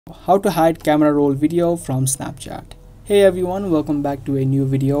How to hide camera roll video from Snapchat. Hey everyone, welcome back to a new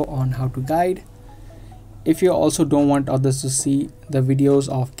video on how to guide. If you also don't want others to see the videos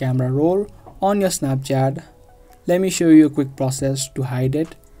of camera roll on your Snapchat, let me show you a quick process to hide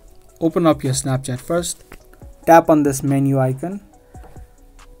it. Open up your Snapchat first, tap on this menu icon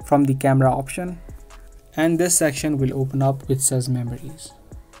from the camera option, and this section will open up which says memories.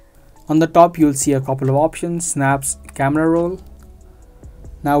 On the top you'll see a couple of options: snaps, camera roll.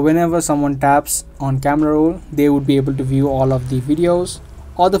 Now whenever someone taps on camera roll, they would be able to view all of the videos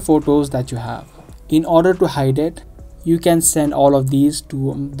or the photos that you have. In order to hide it, you can send all of these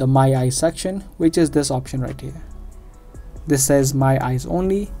to the My Eyes section, which is this option right here. This says My Eyes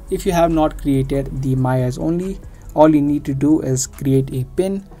Only. If you have not created the My Eyes Only, all you need to do is create a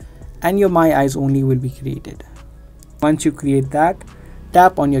pin and your My Eyes Only will be created. Once you create that,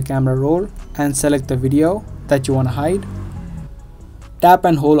 tap on your camera roll and select the video that you want to hide. Tap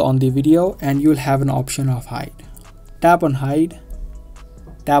and hold on the video and you'll have an option of hide. Tap on hide,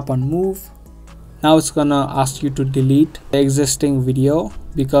 tap on move. Now it's gonna ask you to delete the existing video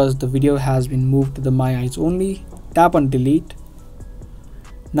because the video has been moved to the My Eyes Only. Tap on delete.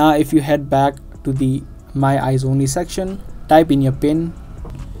 Now if you head back to the My Eyes Only section, type in your pin,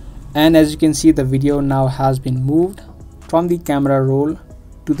 and as you can see, the video now has been moved from the camera roll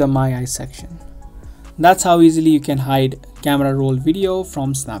to the My Eyes section. That's how easily you can hide camera roll video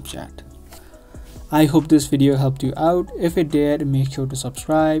from Snapchat. I hope this video helped you out. If it did, make sure to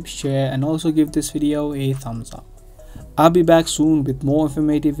subscribe, share, and also give this video a thumbs up. I'll be back soon with more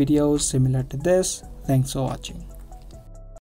informative videos similar to this. Thanks for watching.